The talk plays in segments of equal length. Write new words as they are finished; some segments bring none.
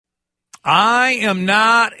I am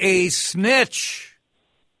not a snitch.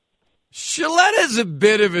 Shaletta's a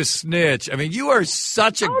bit of a snitch. I mean, you are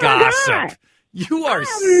such a gossip. You are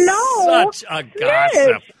such a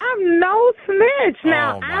gossip. I'm no snitch.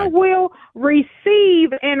 Now, I will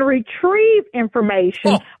receive and retrieve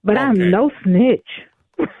information, but I'm no snitch.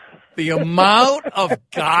 The amount of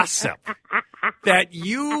gossip that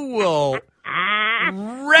you will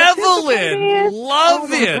revel in,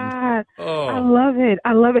 love in. God. I love it.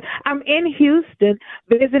 I love it. I'm in Houston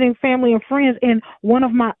visiting family and friends, and one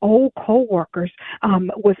of my old coworkers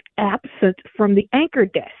was absent from the anchor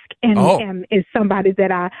desk, and is somebody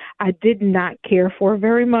that I did not care for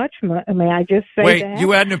very much. May I just say Wait, that?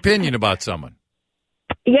 you had an opinion about someone?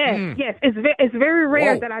 Yes, yes. It's very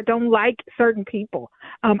rare that I don't like certain people.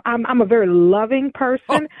 I'm a very loving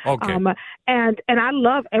person. And I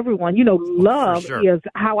love everyone. You know, love is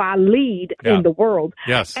how I lead in the world.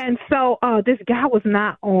 Yes. And so this guy was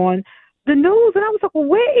not on the news, and I was like, well,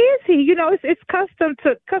 where is he? You know, it's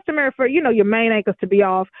customary for, you know, your main anchors to be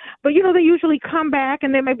off, but, you know, they usually come back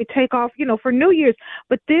and they maybe take off, you know, for New Year's.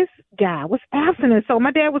 But this guy was absent, and so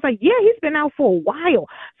my dad was like, yeah, he's been out for a while.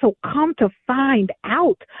 So come to find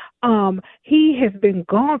out, he has been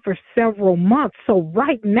gone for several months. So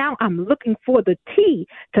right now I'm looking for the tea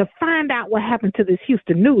to find out what happened to this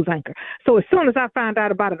Houston news anchor. So as soon as I find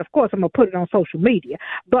out about it, of course, I'm going to put it on social media.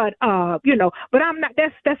 But, you know, but I'm not,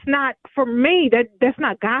 that's not, for me, that's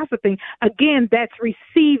not gossiping. Again, that's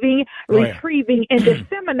receiving, retrieving, and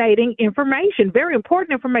disseminating information, very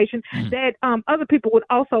important information that other people would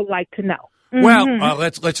also like to know. Well,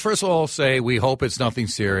 let's first of all say we hope it's nothing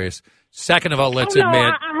serious. Second of all, let's admit.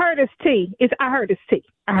 I heard it's tea. I heard it's tea.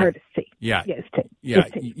 Yeah. Yeah, it's tea. Yeah,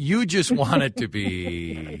 it's tea. You just want it to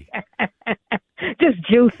be just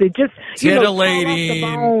juicy, just titillating, you know,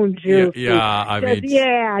 off the bone juicy.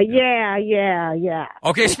 Yeah.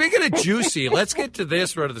 Okay, speaking of juicy, let's get to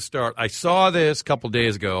this right at the start. I saw this a couple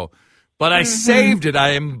days ago, but I saved it.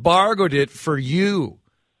 I embargoed it for you.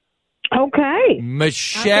 Okay.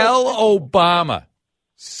 Michelle Obama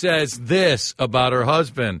says this about her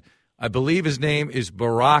husband. I believe his name is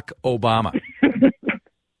Barack Obama.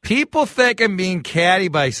 People think I'm being catty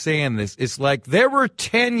by saying this. It's like there were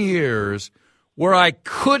 10 years where I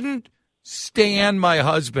couldn't stand my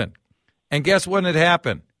husband. And guess when it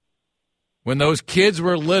happened? When those kids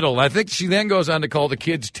were little. I think she then goes on to call the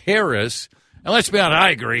kids terrorists. And let's be honest, I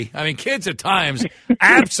agree. I mean, kids at times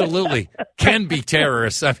absolutely can be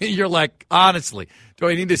terrorists. I mean, you're like, honestly, do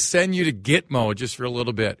I need to send you to Gitmo just for a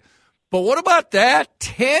little bit? But what about that?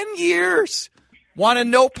 10 years? Wanted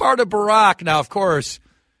no part of Barack. Now, of course,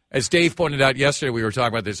 as Dave pointed out yesterday, we were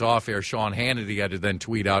talking about this off air. Sean Hannity had to then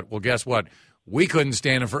tweet out, well, guess what? We couldn't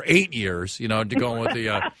stand him for 8 years, you know, to go with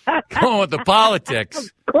the politics.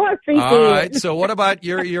 Of course he did. All right. So what about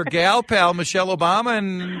your gal pal, Michelle Obama,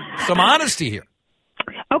 and some honesty here?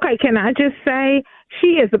 Okay. Can I just say she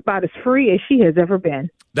is about as free as she has ever been.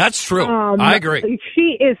 That's true. I agree.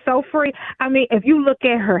 She is so free. I mean, if you look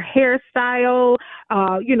at her hairstyle,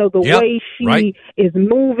 you know, the way she is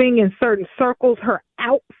moving in certain circles, her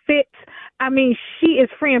outfits, I mean, she is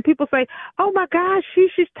free. And people say, oh, my gosh, she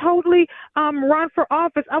should totally run for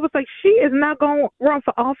office. I was like, she is not going to run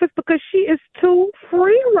for office because she is too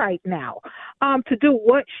free right now to do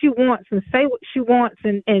what she wants and say what she wants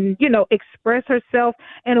and, you know, express herself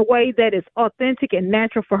in a way that is authentic and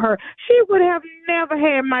natural for her. She would have never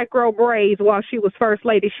had micro braids while she was first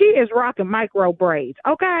lady. She is rocking micro braids,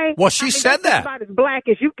 okay? Well, she said that. That's about as black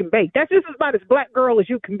as you can be. That's just about as black girl as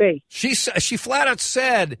you can be. She flat out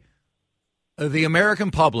said the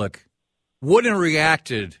American public wouldn't have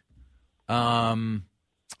reacted. I'm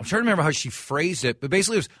trying to remember how she phrased it, but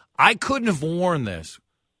basically it was, I couldn't have worn this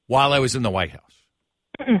while I was in the White House.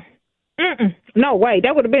 No way.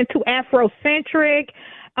 That would have been too Afrocentric.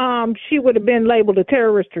 She would have been labeled a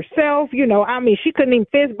terrorist herself. You know, I mean, she couldn't even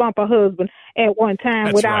fist bump her husband at one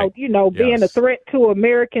time without, you know, being a threat to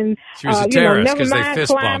Americans. She was a terrorist because they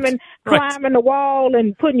fist climbing the wall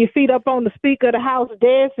and putting your feet up on the Speaker of the House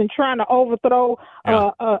desk and trying to overthrow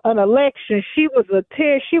an election. She was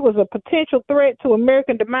a potential threat to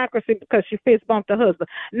American democracy because she fist bumped her husband.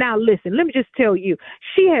 Now, listen, let me just tell you,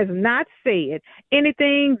 she has not said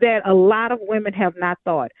anything that a lot of women have not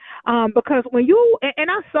thought. Because when you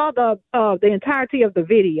and I saw the entirety of the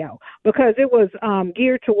video because it was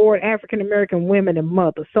geared toward African American women and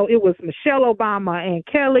mothers. So it was Michelle Obama and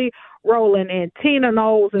Kelly Rowland and Tina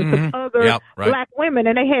Knowles and some other black women,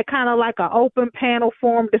 and they had kind of like an open panel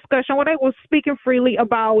forum discussion where they were speaking freely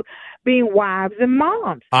about being wives and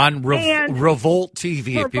moms on Revolt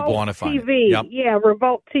TV. If people want to find it, yeah,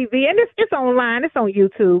 Revolt TV, and it's online, it's on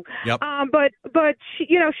YouTube. But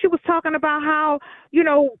she was talking about how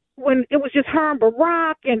when it was just her and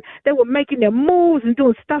Barack, and they were making their moves and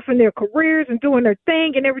doing stuff in their careers and doing their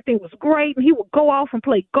thing, and everything was great. And he would go off and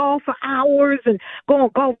play golf for hours and go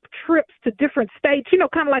on golf trips to different states,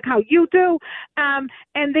 kind of like how you do. And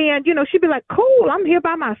then, she'd be like, cool, I'm here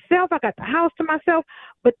by myself. I got the house to myself.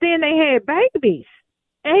 But then they had babies.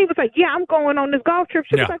 And he was like, yeah, I'm going on this golf trip.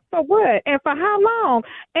 She was like, for what? And for how long?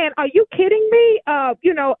 And are you kidding me? And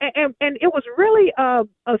it was really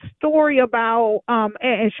a story about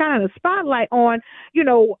and shining a spotlight on,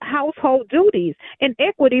 household duties and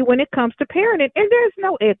equity when it comes to parenting. And there's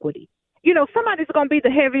no equity. Somebody's going to be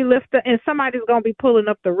the heavy lifter and somebody's going to be pulling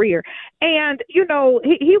up the rear. And,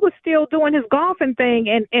 he was still doing his golfing thing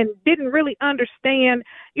and didn't really understand,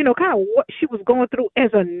 kind of what she was going through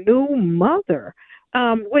as a new mother.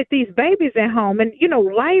 With these babies at home. And,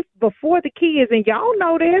 life before the kids, and y'all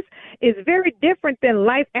know this, is very different than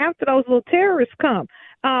life after those little terrorists come.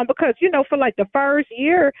 Because, for like the first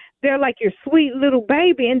year, they're like your sweet little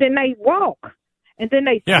baby, and then they walk. And then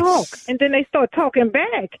they talk, and then they start talking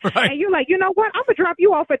back. Right. And you're like, you know what? I'm going to drop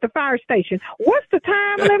you off at the fire station. What's the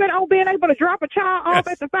time limit on being able to drop a child off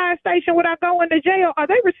at the fire station without going to jail? Are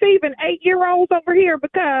they receiving 8-year-olds over here?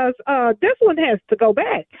 Because this one has to go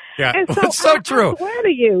back. Yeah, and so it's so true. I swear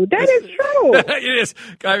to you, that is true. It is.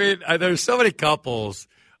 I mean, there's so many couples,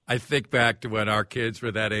 I think back to when our kids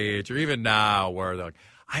were that age, or even now, where they're like,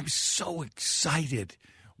 I'm so excited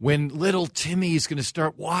when little Timmy is going to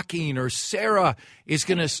start walking or Sarah is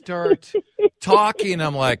going to start talking.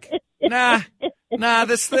 I'm like, nah,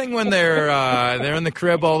 this thing when they're in the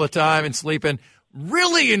crib all the time and sleeping,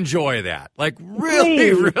 really enjoy that. Like,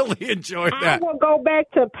 really enjoy that. I will go back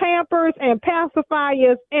to Pampers and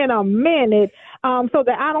pacifiers in a minute so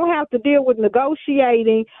that I don't have to deal with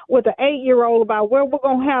negotiating with an 8-year-old about where we're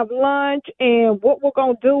going to have lunch and what we're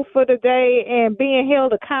going to do for the day and being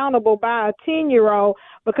held accountable by a 10-year-old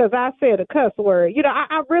because I said a cuss word.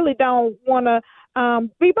 I really don't want to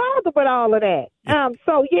be bothered with all of that.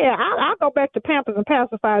 So, I'll go back to Pampers and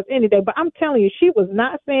pacifiers any day. But I'm telling you, she was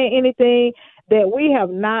not saying anything that we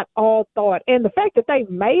have not all thought. And the fact that they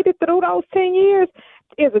made it through those 10 years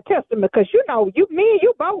is a testament because, me and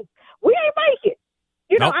you both, we ain't make it.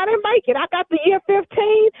 Nope. I didn't make it. I got to year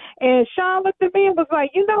 15, and Sean looked at me and was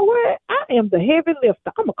like, you know what? I am the heavy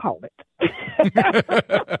lifter. I'm going to call it.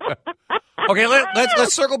 Okay,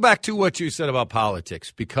 let's circle back to what you said about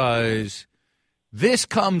politics because this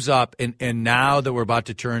comes up, and now that we're about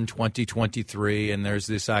to turn 2023, and there's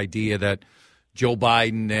this idea that Joe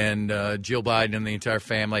Biden and Jill Biden and the entire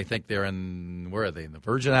family, I think they're where are they, in the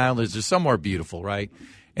Virgin Islands? They're somewhere beautiful, right?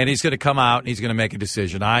 And he's going to come out and he's going to make a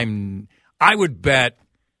decision. I would bet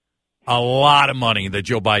a lot of money that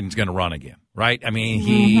Joe Biden's going to run again, right? I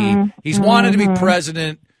mean, he's wanted to be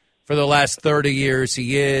president for the last 30 years.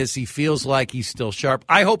 He is. He feels like he's still sharp.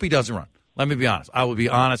 I hope he doesn't run. Let me be honest. I will be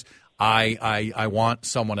honest. I want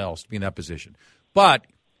someone else to be in that position. But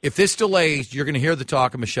if this delays, you're going to hear the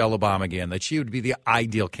talk of Michelle Obama again, that she would be the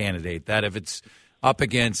ideal candidate, that if it's up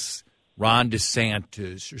against Ron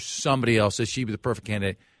DeSantis or somebody else, that she'd be the perfect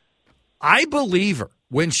candidate. I believe her.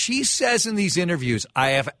 When she says in these interviews, I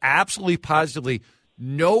have absolutely positively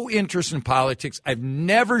no interest in politics. I've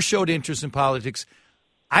never showed interest in politics.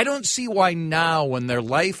 I don't see why now, when their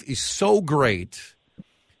life is so great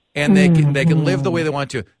and they can live the way they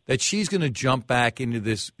want to, that she's going to jump into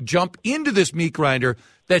this meat grinder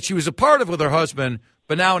that she was a part of with her husband,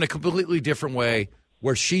 but now in a completely different way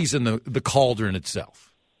where she's in the cauldron itself.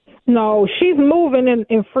 No, she's moving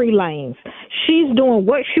in free lanes. She's doing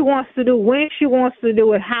what she wants to do, when she wants to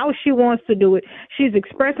do it, how she wants to do it. She's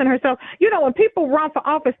expressing herself. When people run for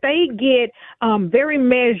office, they get very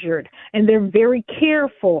measured and they're very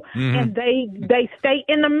careful, and they stay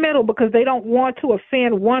in the middle because they don't want to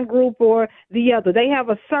offend one group or the other. They have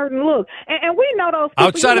a certain look, and we know those people.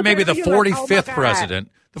 Outside of maybe the 45th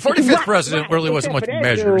president. The 45th president really wasn't much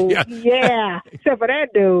measured. Yeah, except for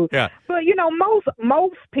that dude. Yeah. But,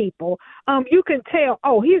 most people, you can tell,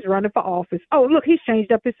 he's running for office. Oh, look, he's changed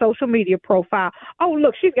up his social media profile. Oh,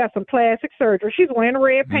 look, she's got some plastic surgery. She's wearing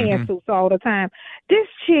red pantsuits all the time. This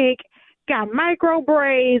chick got micro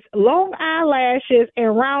braids, long eyelashes,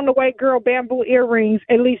 and round-the-way girl bamboo earrings,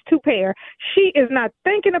 at least 2 pair. She is not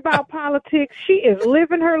thinking about politics. She is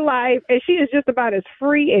living her life, and she is just about as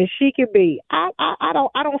free as she can be. I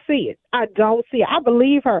don't see it. I don't see it. I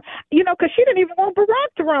believe her. You know, because she didn't even want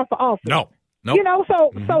Barack to run for office. No. Nope. You know,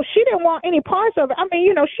 so she didn't want any parts of it. I mean,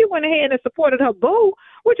 you know, she went ahead and supported her boo,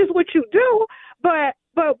 which is what you do. But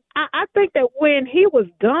I think that when he was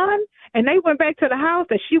done and they went back to the house,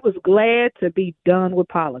 that she was glad to be done with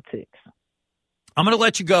politics. I'm going to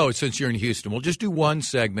let you go since you're in Houston. We'll just do one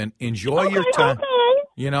segment. Enjoy your time. Okay.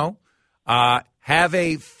 You know, have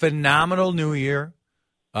a phenomenal New Year.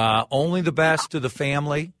 Only the best to the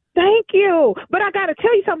family. Thank you. But I got to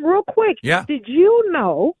tell you something real quick. Yeah. Did you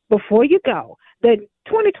know, before you go, that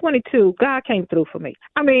 2022, God came through for me?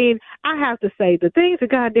 I mean, I have to say, the things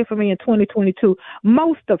that God did for me in 2022,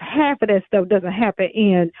 half of that stuff doesn't happen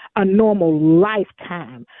in a normal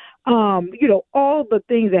lifetime. You know, all the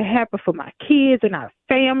things that happened for my kids and our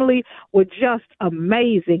family were just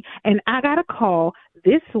amazing. And I got a call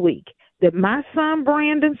this week that my son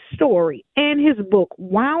Brandon's story and his book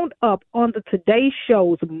wound up on the Today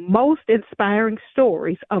Show's most inspiring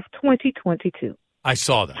stories of 2022. I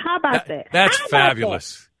saw that. How about that? That's How about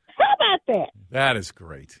fabulous. that? How about that? That is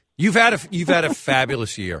great. You've had a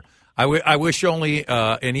fabulous year. I wish only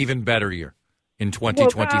an even better year in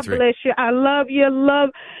 2023. Well, God bless you. I love you.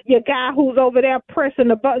 Love your guy who's over there pressing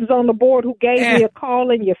the buttons on the board who gave me a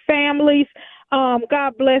call, and your families.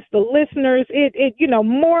 God bless the listeners. You know,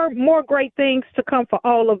 more great things to come for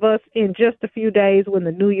all of us in just a few days when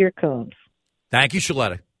the new year comes. Thank you,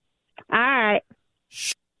 Shaletta. All right.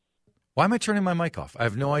 Why am I turning my mic off? I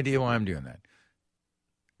have no idea why I'm doing that.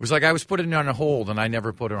 It was like I was putting it on hold, and I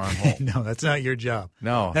never put it on hold. No, that's not your job.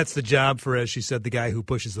 No. That's the job for, as she said, the guy who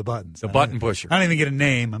pushes the buttons. The button pusher. I don't even get a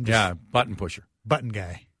name. I'm just button pusher. Button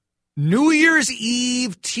guy. New Year's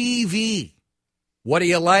Eve TV. What do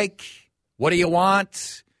you like? What do you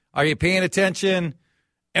want? Are you paying attention?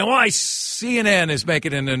 And why CNN is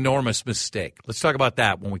making an enormous mistake. Let's talk about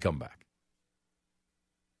that when we come back.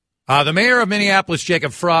 The mayor of Minneapolis,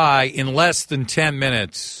 Jacob Fry, in less than 10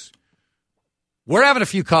 minutes. We're having a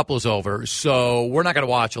few couples over, so we're not going to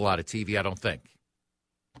watch a lot of TV, I don't think.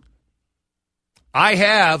 I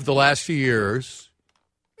have the last few years,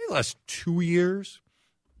 maybe the last 2 years,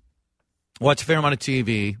 watched a fair amount of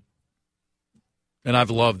TV. And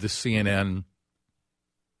I've loved the CNN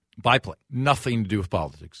byplay. Nothing to do with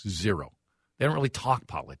politics. Zero. They don't really talk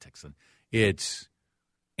politics. And it's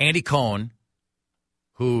Andy Cohen,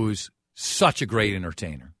 who's such a great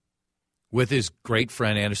entertainer, with his great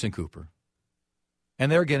friend Anderson Cooper.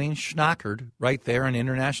 And they're getting schnockered right there on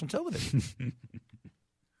international television.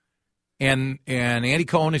 and Andy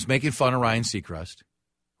Cohen is making fun of Ryan Seacrest,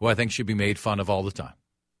 who I think should be made fun of all the time.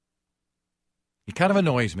 He kind of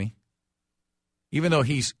annoys me. Even though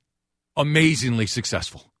he's amazingly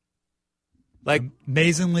successful. Like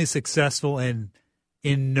amazingly successful and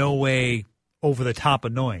in no way over the top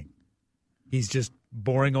annoying. He's just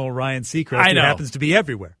boring old Ryan Seacrest who happens to be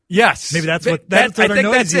everywhere. Yes. Maybe that's what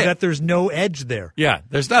annoys you, that there's no edge there. Yeah,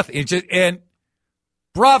 there's nothing. And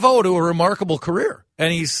bravo to a remarkable career.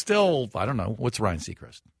 And he's still, I don't know, what's Ryan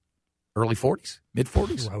Seacrest? Early 40s?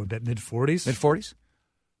 Mid-40s? I would bet mid-40s. Mid-40s?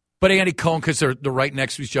 But Andy Cohen, because they're right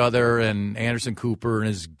next to each other, and Anderson Cooper and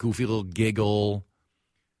his goofy little giggle.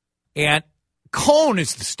 And Cohen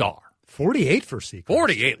is the star. 48 for Seacrest.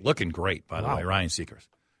 48, looking great, by the way, Ryan Seacrest.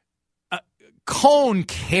 Cohen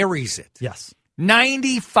carries it. Yes.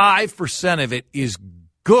 95% of it is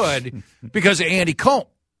good because of Andy Cohen.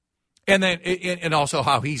 And then, and also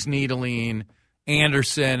how he's needling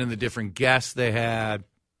Anderson and the different guests they had.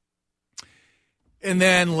 And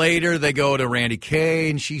then later they go to Randy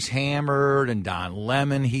Kay, and she's hammered, and Don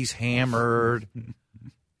Lemon, he's hammered.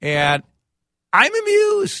 And I'm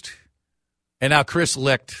amused. And now Chris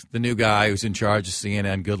Licht, the new guy who's in charge of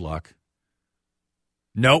CNN, good luck.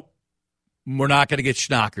 Nope. We're not going to get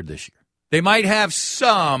schnockered this year. They might have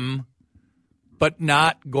some, but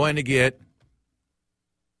not going to get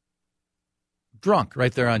drunk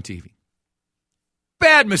right there on TV.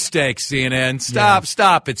 Bad mistake, CNN.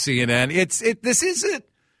 Stop it, CNN. This isn't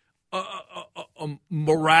a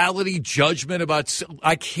morality judgment about.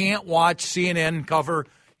 I can't watch CNN cover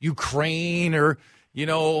Ukraine or,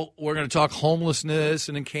 we're going to talk homelessness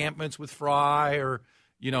and encampments with Fry or,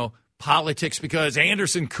 politics because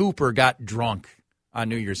Anderson Cooper got drunk on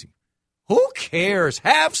New Year's Eve. Who cares?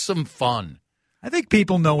 Have some fun. I think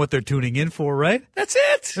people know what they're tuning in for, right? That's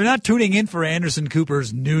it. They're not tuning in for Anderson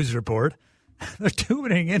Cooper's news report. They're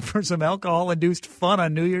tuning in for some alcohol-induced fun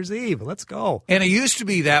on New Year's Eve. Let's go. And it used to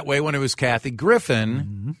be that way when it was Kathy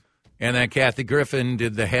Griffin. And then Kathy Griffin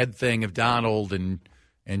did the head thing of Donald, and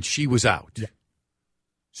she was out. Yeah.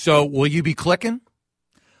 So will you be clicking?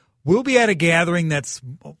 We'll be at a gathering that's,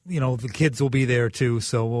 the kids will be there too,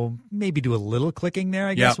 so we'll maybe do a little clicking there,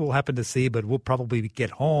 I guess. We'll happen to see, but we'll probably get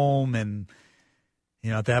home and,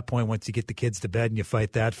 at that point, once you get the kids to bed and you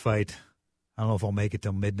fight that fight, I don't know if I'll make it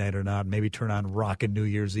till midnight or not. Maybe turn on Rockin' New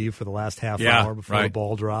Year's Eve for the last half hour before the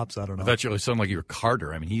ball drops. I don't know. I thought you sounded like you were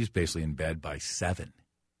Carter. I mean, he's basically in bed by 7.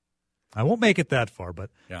 I won't make it that far, but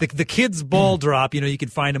the kids' ball drop, you can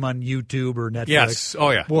find them on YouTube or Netflix. Yes. Oh,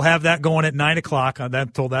 yeah. We'll have that going at 9 o'clock. I'm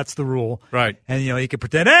told that's the rule. Right. And, you can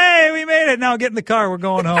pretend, hey, we made it. Now get in the car. We're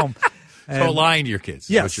going home. So lying to your kids.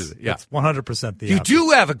 Yes. It's 100% the You opposite. do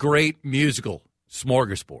have a great musical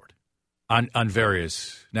smorgasbord on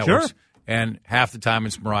various networks. Sure. And half the time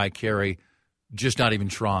it's Mariah Carey just not even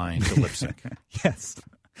trying to lip sync. Yes.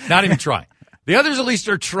 Not even trying. The others at least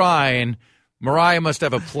are trying. Mariah must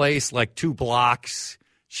have a place like 2 blocks.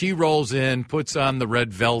 She rolls in, puts on the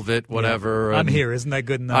red velvet, whatever. Yeah. I'm here. Isn't that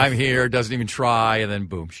good enough? I'm here. Doesn't even try. And then,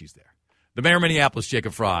 boom, she's there. The mayor of Minneapolis,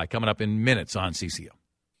 Jacob Fry, coming up in minutes on CCO.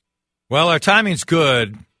 Well, our timing's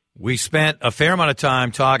good. We spent a fair amount of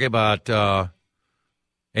time talking about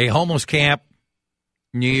a homeless camp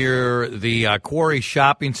near the Quarry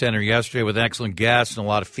Shopping Center yesterday with excellent guests and a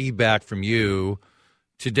lot of feedback from you.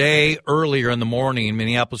 Today, earlier in the morning,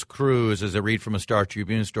 Minneapolis crews, as I read from a Star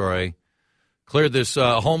Tribune story, cleared this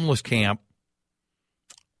homeless camp.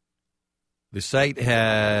 The site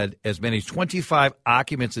had as many as 25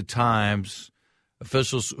 occupants at times.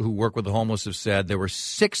 Officials who work with the homeless have said there were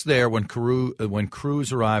 6 there when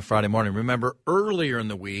crews arrived Friday morning. Remember, earlier in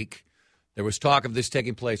the week, there was talk of this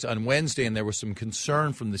taking place on Wednesday, and there was some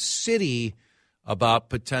concern from the city about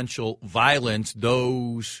potential violence.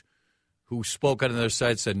 Those who spoke on their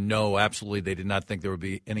side said no, absolutely, they did not think there would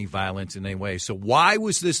be any violence in any way. So why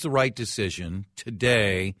was this the right decision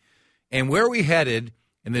today, and where are we headed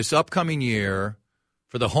in this upcoming year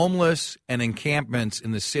for the homeless and encampments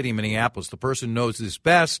in the city of Minneapolis? The person who knows this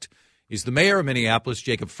best is the mayor of Minneapolis,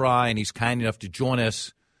 Jacob Fry, and he's kind enough to join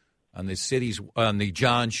us on the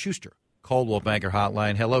John Schuster Coldwell Banker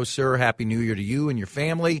Hotline. Hello, sir. Happy New Year to you and your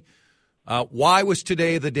family. Why was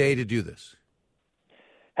today the day to do this?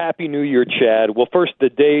 Happy New Year, Chad. Well, first, the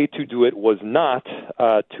day to do it was not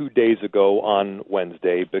 2 days ago on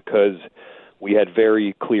Wednesday, because we had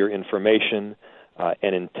very clear information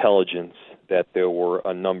and intelligence that there were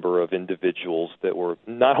a number of individuals that were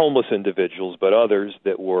not homeless individuals, but others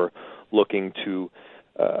that were looking to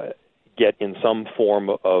get in some form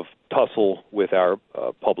of tussle with our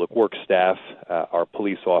public works staff, our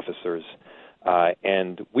police officers,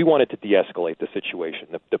 and we wanted to de-escalate the situation.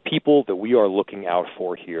 The people that we are looking out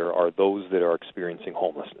for here are those that are experiencing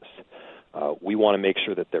homelessness. We want to make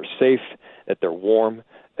sure that they're safe, that they're warm,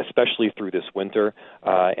 especially through this winter,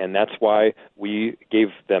 and that's why we gave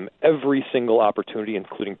them every single opportunity,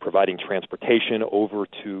 including providing transportation over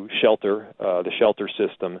to the shelter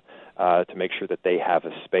system, to make sure that they have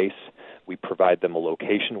a space. We provide them a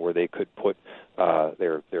location where they could put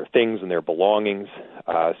their things and their belongings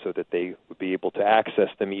so that they would be able to access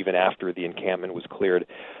them even after the encampment was cleared.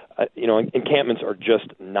 Encampments are just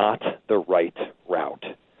not the right route.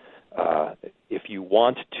 If you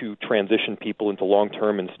want to transition people into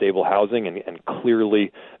long-term and stable housing, and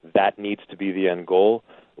clearly that needs to be the end goal,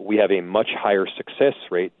 we have a much higher success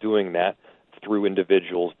rate doing that through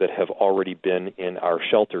individuals that have already been in our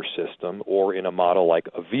shelter system or in a model like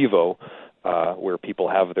Avivo, where people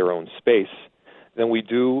have their own space, than we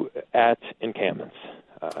do at encampments.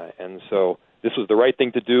 And so this was the right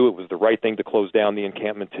thing to do. It was the right thing to close down the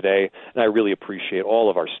encampment today, and I really appreciate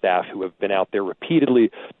all of our staff who have been out there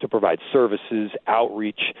repeatedly to provide services,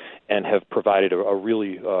 outreach, and have provided a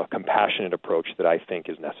really compassionate approach that I think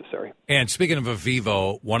is necessary. And speaking of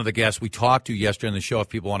Avivo, one of the guests we talked to yesterday on the show, if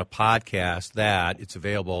people want to podcast that, it's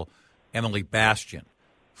available, Emily Bastian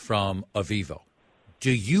from Avivo.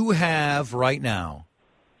 Do you have right now,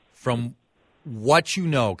 from what you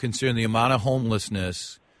know, considering the amount of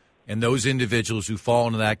homelessness and those individuals who fall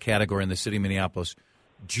into that category in the city of Minneapolis,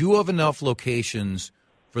 do you have enough locations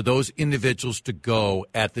for those individuals to go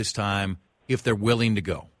at this time if they're willing to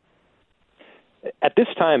go? At this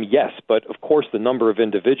time, yes, but of course the number of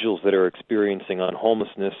individuals that are experiencing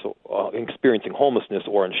homelessness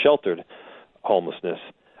or unsheltered homelessness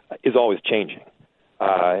is always changing.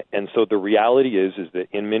 And so the reality is that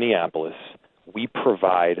in Minneapolis, we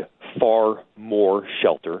provide far more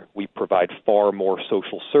shelter. We provide far more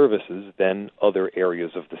social services than other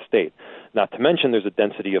areas of the state. Not to mention there's a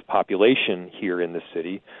density of population here in the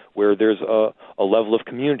city where there's a level of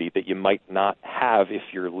community that you might not have if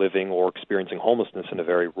you're living or experiencing homelessness in a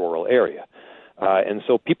very rural area. And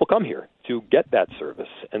so people come here to get that service.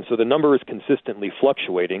 And so the number is consistently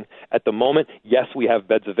fluctuating. At the moment, yes, we have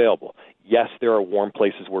beds available. Yes, there are warm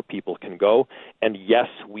places where people can go. And yes,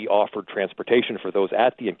 we offered transportation for those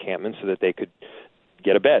at the encampment so that they could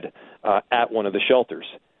get a bed at one of the shelters.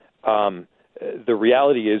 The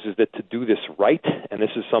reality is that to do this right, and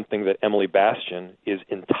this is something that Emily Bastian is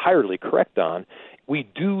entirely correct on, we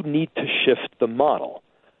do need to shift the model.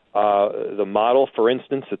 The model, for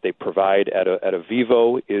instance, that they provide at a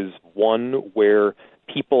Vivo is one where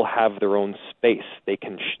people have their own space. They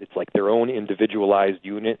can it's like their own individualized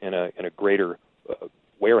unit in a greater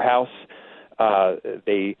warehouse.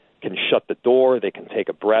 They can shut the door. They can take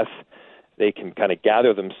a breath. They can kind of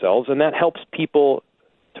gather themselves, and that helps people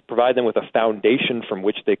to provide them with a foundation from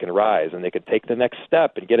which they can rise, and they can take the next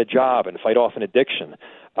step and get a job and fight off an addiction.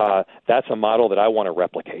 That's a model that I want to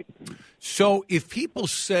replicate. So if people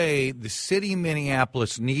say the city of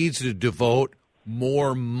Minneapolis needs to devote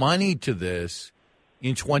more money to this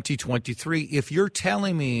in 2023, if you're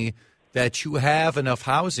telling me that you have enough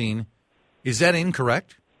housing, is that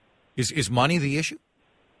incorrect? Is money the issue?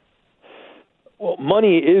 Well,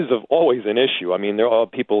 money is always an issue. I mean,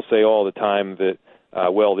 people say all the time that,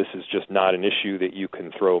 well, this is just not an issue that you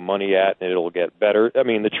can throw money at and it'll get better. I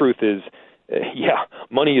mean, the truth is, yeah,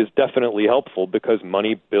 money is definitely helpful because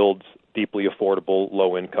money builds deeply affordable,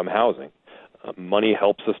 low-income housing. Money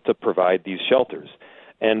helps us to provide these shelters.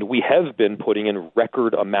 And we have been putting in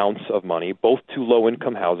record amounts of money, both to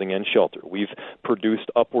low-income housing and shelter. We've produced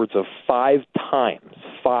upwards of 5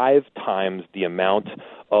 times the amount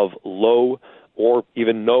of low or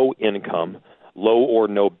even no income, low or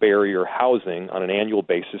no barrier housing on an annual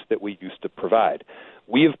basis that we used to provide.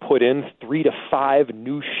 We have put in 3 to 5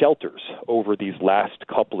 new shelters over these last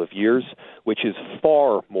couple of years, which is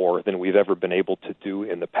far more than we've ever been able to do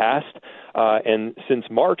in the past. And since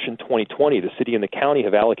March in 2020, the city and the county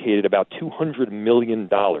have allocated about $200 million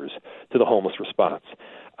to the homeless response.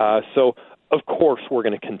 So, of course, we're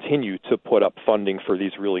going to continue to put up funding for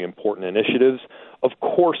these really important initiatives. Of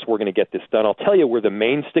course, we're going to get this done. I'll tell you where the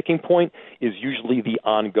main sticking point is usually the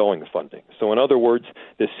ongoing funding. So in other words,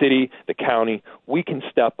 the city, the county, we can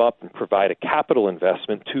step up and provide a capital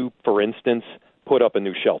investment to, for instance, put up a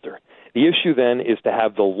new shelter. The issue then is to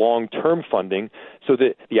have the long-term funding so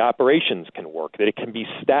that the operations can work, that it can be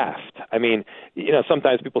staffed. I mean, you know,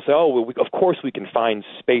 sometimes people say, oh, well, of course we can find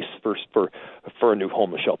space for a new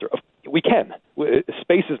homeless shelter. We can.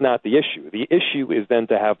 Space is not the issue. The issue is then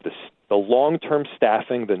to have the long-term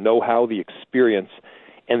staffing, the know-how, the experience,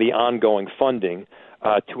 and the ongoing funding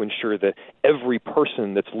to ensure that every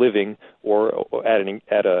person that's living or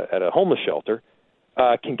at a homeless shelter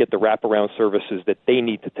can get the wraparound services that they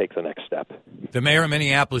need to take the next step. The mayor of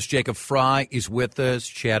Minneapolis, Jacob Frey, is with us.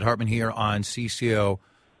 Chad Hartman here on CCO.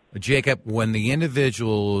 Jacob, when the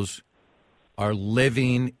individuals are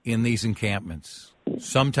living in these encampments,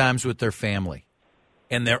 sometimes with their family,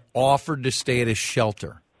 and they're offered to stay at a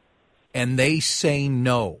shelter, and they say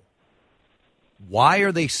no, why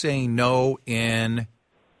are they saying no? And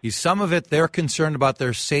is some of it they're concerned about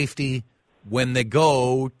their safety when they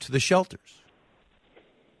go to the shelters?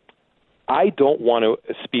 I don't want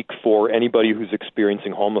to speak for anybody who's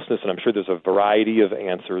experiencing homelessness, and I'm sure there's a variety of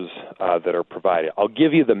answers that are provided. I'll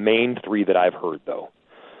give you the main 3 that I've heard, though.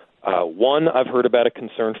 One, I've heard about a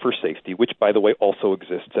concern for safety, which, by the way, also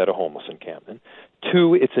exists at a homeless encampment.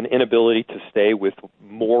 2, it's an inability to stay with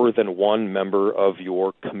more than one member of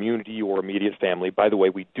your community or immediate family. By the way,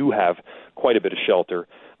 we do have quite a bit of shelter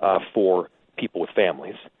for people with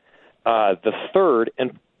families. The third,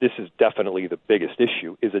 and this is definitely the biggest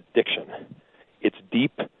issue, is addiction. It's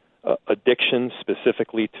deep addiction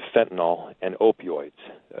specifically to fentanyl and opioids.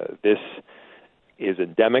 This is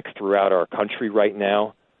endemic throughout our country right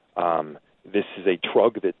now. This is a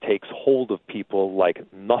drug that takes hold of people like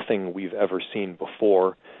nothing we've ever seen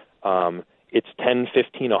before. It's 10,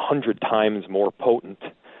 15, 100 times more potent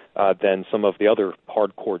than some of the other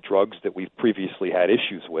hardcore drugs that we've previously had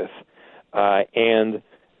issues with. And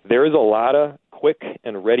there is a lot of quick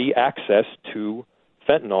and ready access to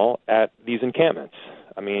fentanyl at these encampments.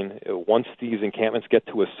 I mean, once these encampments get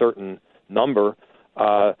to a certain number,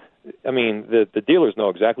 I mean, the dealers know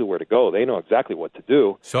exactly where to go. They know exactly what to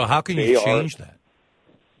do. So how can you change that?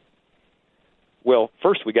 Well,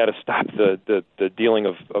 first, we got to stop the dealing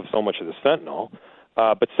of so much of this fentanyl.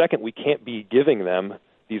 But second, we can't be giving them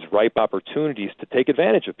these ripe opportunities to take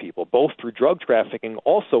advantage of people, both through drug trafficking,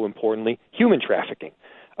 also importantly, human trafficking.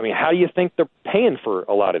 I mean, how do you think they're paying for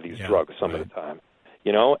a lot of these drugs some of the time?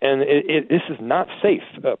 You know, and this is not safe,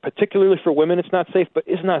 particularly for women. It's not safe, but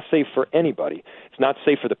it's not safe for anybody. It's not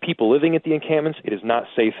safe for the people living at the encampments. It is not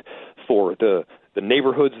safe for the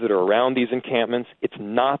neighborhoods that are around these encampments. It's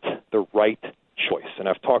not the right choice. And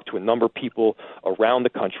I've talked to a number of people around the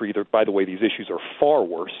country. By the way, these issues are far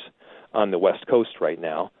worse on the West Coast right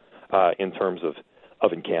now in terms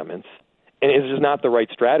of encampments. And it's just not the right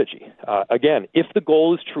strategy. Again, if the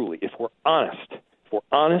goal is truly, if we're honest,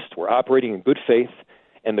 we're operating in good faith,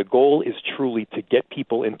 and the goal is truly to get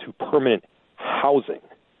people into permanent housing,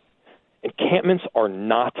 encampments are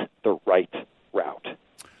not the right route.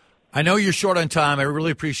 I know you're short on time. I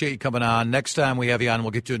really appreciate you coming on. Next time we have you on,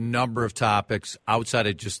 we'll get to a number of topics outside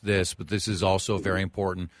of just this, but this is also very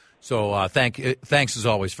important. So thanks as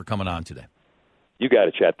always for coming on today. You got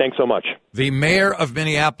it, Chad. Thanks so much. The mayor of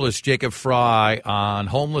Minneapolis, Jacob Frey, on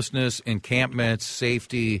homelessness, encampments,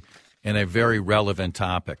 safety, and a very relevant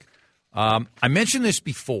topic. I mentioned this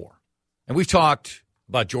before, and we've talked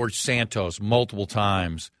about George Santos multiple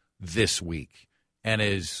times this week and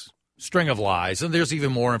his string of lies, and there's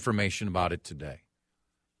even more information about it today.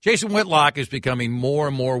 Jason Whitlock is becoming more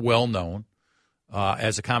and more well-known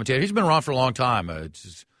as a commentator. He's been around for a long time.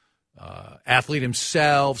 Athlete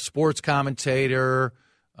himself, sports commentator,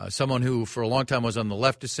 someone who for a long time was on the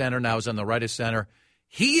left of center, now is on the right of center.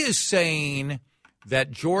 He is saying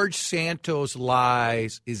that George Santos'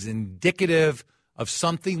 lies is indicative of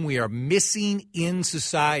something we are missing in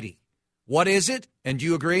society. What is it? And do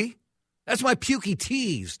you agree? That's my pukey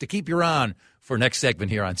tease to keep you on for next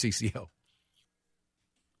segment here on CCO.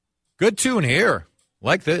 Good tune here.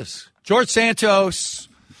 Like this. George Santos,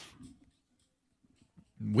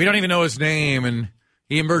 we don't even know his name, and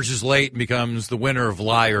he emerges late and becomes the winner of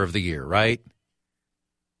Liar of the Year, right?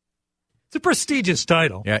 It's a prestigious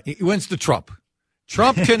title. Yeah, he wins the Trump.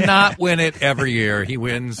 Trump cannot win it every year. He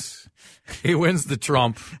wins the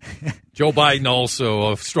Trump. Joe Biden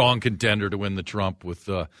also a strong contender to win the Trump with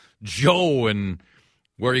Joe and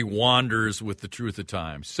where he wanders with the truth of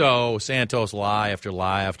time. So Santos, lie after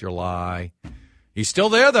lie after lie. He's still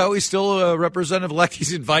there, though. He's still a representative-elect.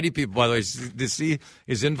 He's inviting people, by the way. To see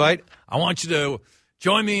his invite, I want you to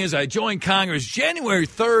join me as I join Congress January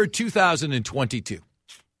 3rd, 2022.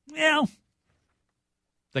 Yeah. I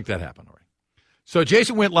think that happened already. So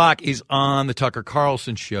Jason Whitlock is on the Tucker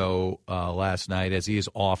Carlson show last night, as he is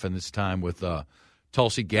often this time with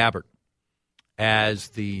Tulsi Gabbard as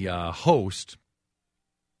the host.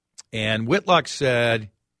 And Whitlock said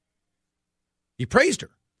he praised her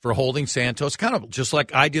for holding Santos accountable, just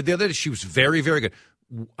like I did the other day. She was very, very good.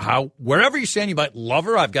 Wherever you stand, you might love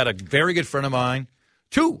her. I've got a very good friend of mine,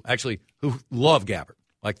 two, actually, who love Gabbard.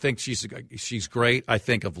 Like, think she's great. I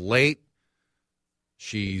think of late,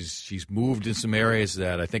 she's moved in some areas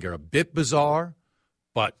that I think are a bit bizarre,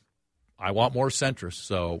 but I want more centrists,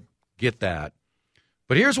 so get that.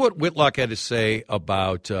 But here's what Whitlock had to say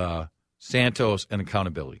about Santos and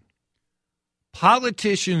accountability.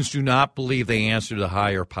 Politicians do not believe they answer to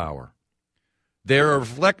higher power. They're a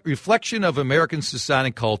reflection of American society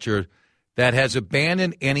and culture that has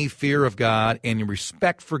abandoned any fear of God, any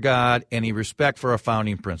respect for God, any respect for our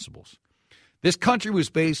founding principles. This country was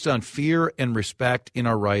based on fear and respect in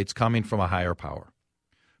our rights coming from a higher power,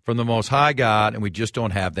 from the Most High God, and we just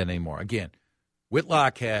don't have that anymore. Again,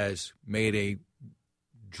 Whitlock has made a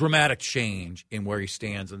dramatic change in where he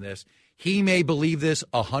stands on this. He may believe this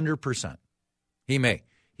 100%. He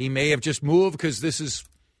may have just moved because this is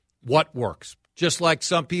what works. Just like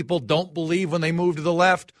some people don't believe when they move to the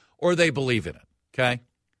left or they believe in it, okay?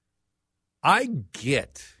 I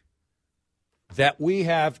get that we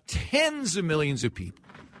have tens of millions of people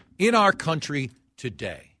in our country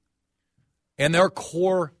today, and their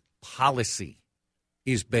core policy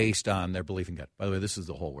is based on their belief in God. By the way, this is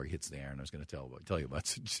the hole where he hits the air, and I was going to tell you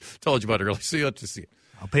about it. Told you about it earlier, so you have to see it.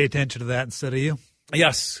 I'll pay attention to that instead of you.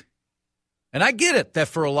 Yes. And I get it that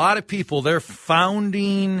for a lot of people, their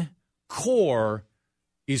founding core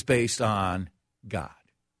is based on God.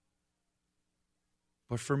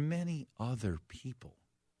 But for many other people,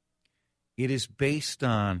 it is based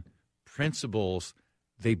on principles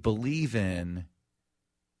they believe in,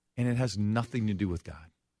 and it has nothing to do with God.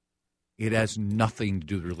 It has nothing to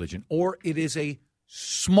do with religion, or it is a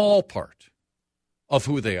small part of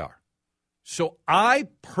who they are. So I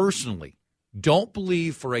personally don't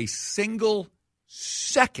believe for a single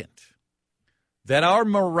second that our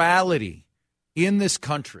morality in this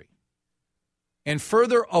country and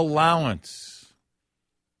further allowance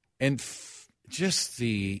and just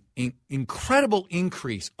the incredible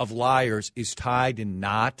increase of liars is tied to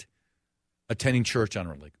not attending church on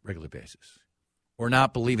a regular basis or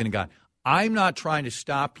not believing in God. I'm not trying to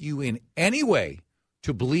stop you in any way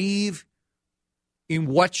to believe in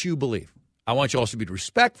what you believe. I want you also to be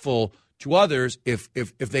respectful to others if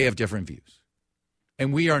they have different views.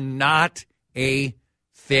 And we are not a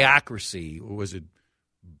theocracy. Or was it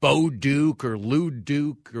Bo Duke or Lou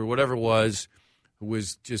Duke or whatever it was, who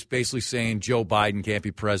was just basically saying Joe Biden can't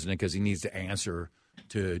be president because he needs to answer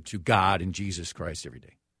to God and Jesus Christ every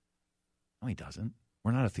day. No, he doesn't.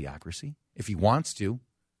 We're not a theocracy. If he wants to,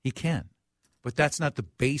 he can. But that's not the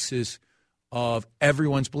basis of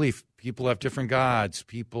everyone's belief. People have different gods.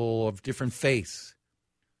 People of different faiths.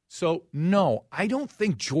 So, no, I don't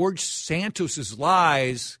think George Santos's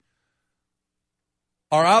lies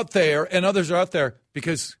are out there and others are out there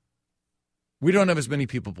because we don't have as many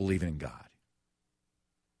people believing in God.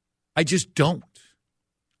 I just don't.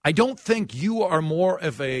 I don't think you are more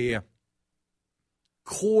of a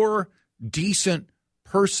core, decent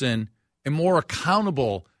person and more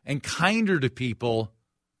accountable and kinder to people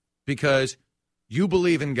because you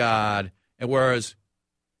believe in God, and whereas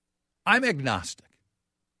I'm agnostic.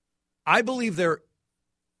 I believe there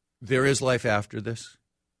is life after this.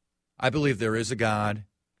 I believe there is a God.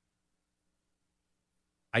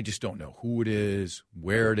 I just don't know who it is,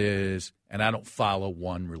 where it is, and I don't follow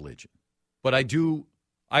one religion. But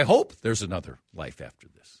I hope there's another life after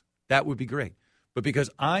this. That would be great. But because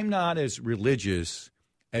I'm not as religious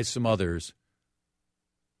as some others,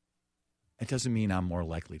 it doesn't mean I'm more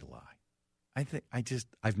likely to lie.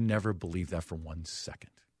 I've never believed that for 1 second.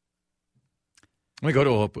 Let me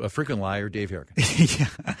go to a frequent liar, Dave Harrigan.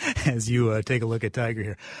 Yeah, as you take a look at Tiger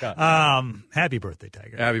here. Happy birthday,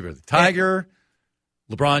 Tiger. Happy birthday. Tiger,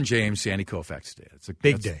 LeBron James, Sandy Koufax Day. That's a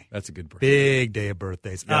big day. That's a good birthday. Big day of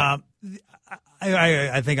birthdays. Yeah.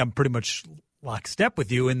 I think I'm pretty much lockstep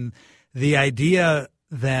with you in the idea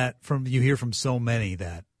that you hear from so many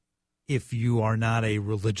that if you are not a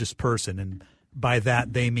religious person, and by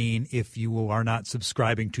that they mean if you are not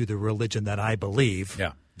subscribing to the religion that I believe.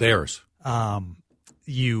 Yeah, theirs.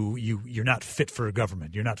 You're not fit for a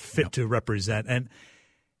government. You're not fit to represent, and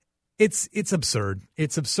it's absurd.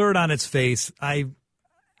 It's absurd on its face.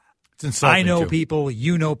 It's insulting I know too. people,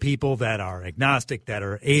 you know people that are agnostic, that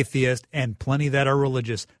are atheist, and plenty that are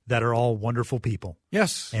religious, that are all wonderful people.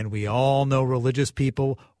 Yes. And we all know religious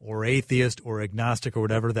people or atheist or agnostic or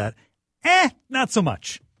whatever that, not so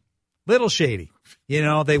much. Little shady. You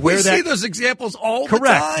know, they wear that. We see those examples all the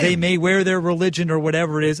correct. time. They may wear their religion or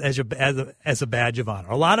whatever it is as a badge of honor.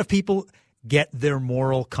 A lot of people get their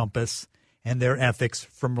moral compass and their ethics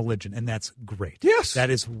from religion, and that's great. Yes. That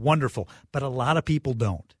is wonderful. But a lot of people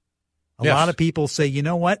don't. A Yes. lot of people say, you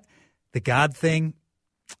know what? The God thing,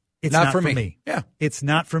 it's not for me. Yeah. It's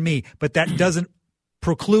not for me. But that doesn't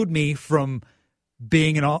preclude me from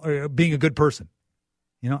being a good person.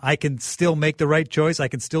 You know, I can still make the right choice. I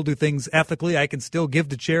can still do things ethically. I can still give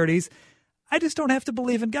to charities. I just don't have to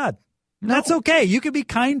believe in God. No. That's okay. You can be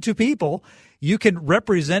kind to people. You can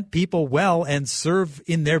represent people well and serve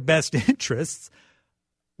in their best interests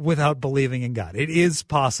without believing in God. It is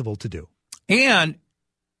possible to do. And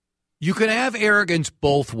you can have arrogance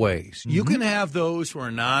both ways. You Mm-hmm. can have those who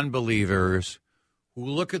are non-believers who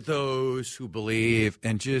look at those who believe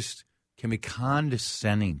and just can be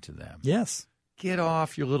condescending to them. Yes. Get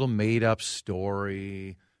off your little made-up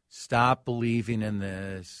story. Stop believing in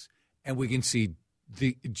this. And we can see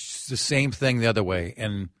the same thing the other way.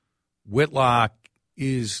 And Whitlock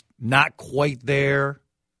is not quite there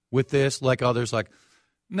with this like others. Like,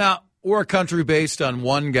 now, we're a country based on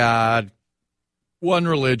one God, one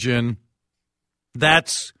religion.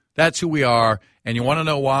 That's who we are. And you want to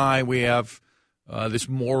know why we have this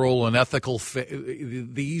moral and ethical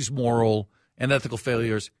these moral and ethical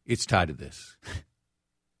failures? It's tied to this.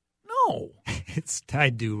 No. It's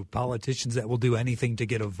tied to politicians that will do anything to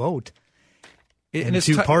get a vote And it's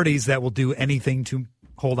to parties that will do anything to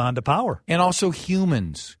hold on to power. And also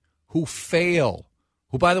humans who fail,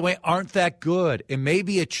 who, by the way, aren't that good and may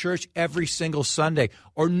be at church every single Sunday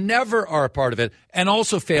or never are a part of it and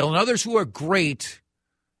also fail. And others who are great,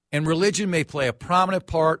 and religion may play a prominent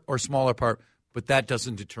part or smaller part, but that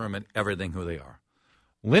doesn't determine everything who they are.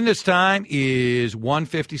 Linda's time is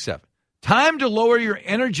 1:57. Time to lower your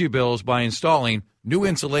energy bills by installing new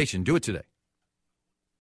insulation. Do it today.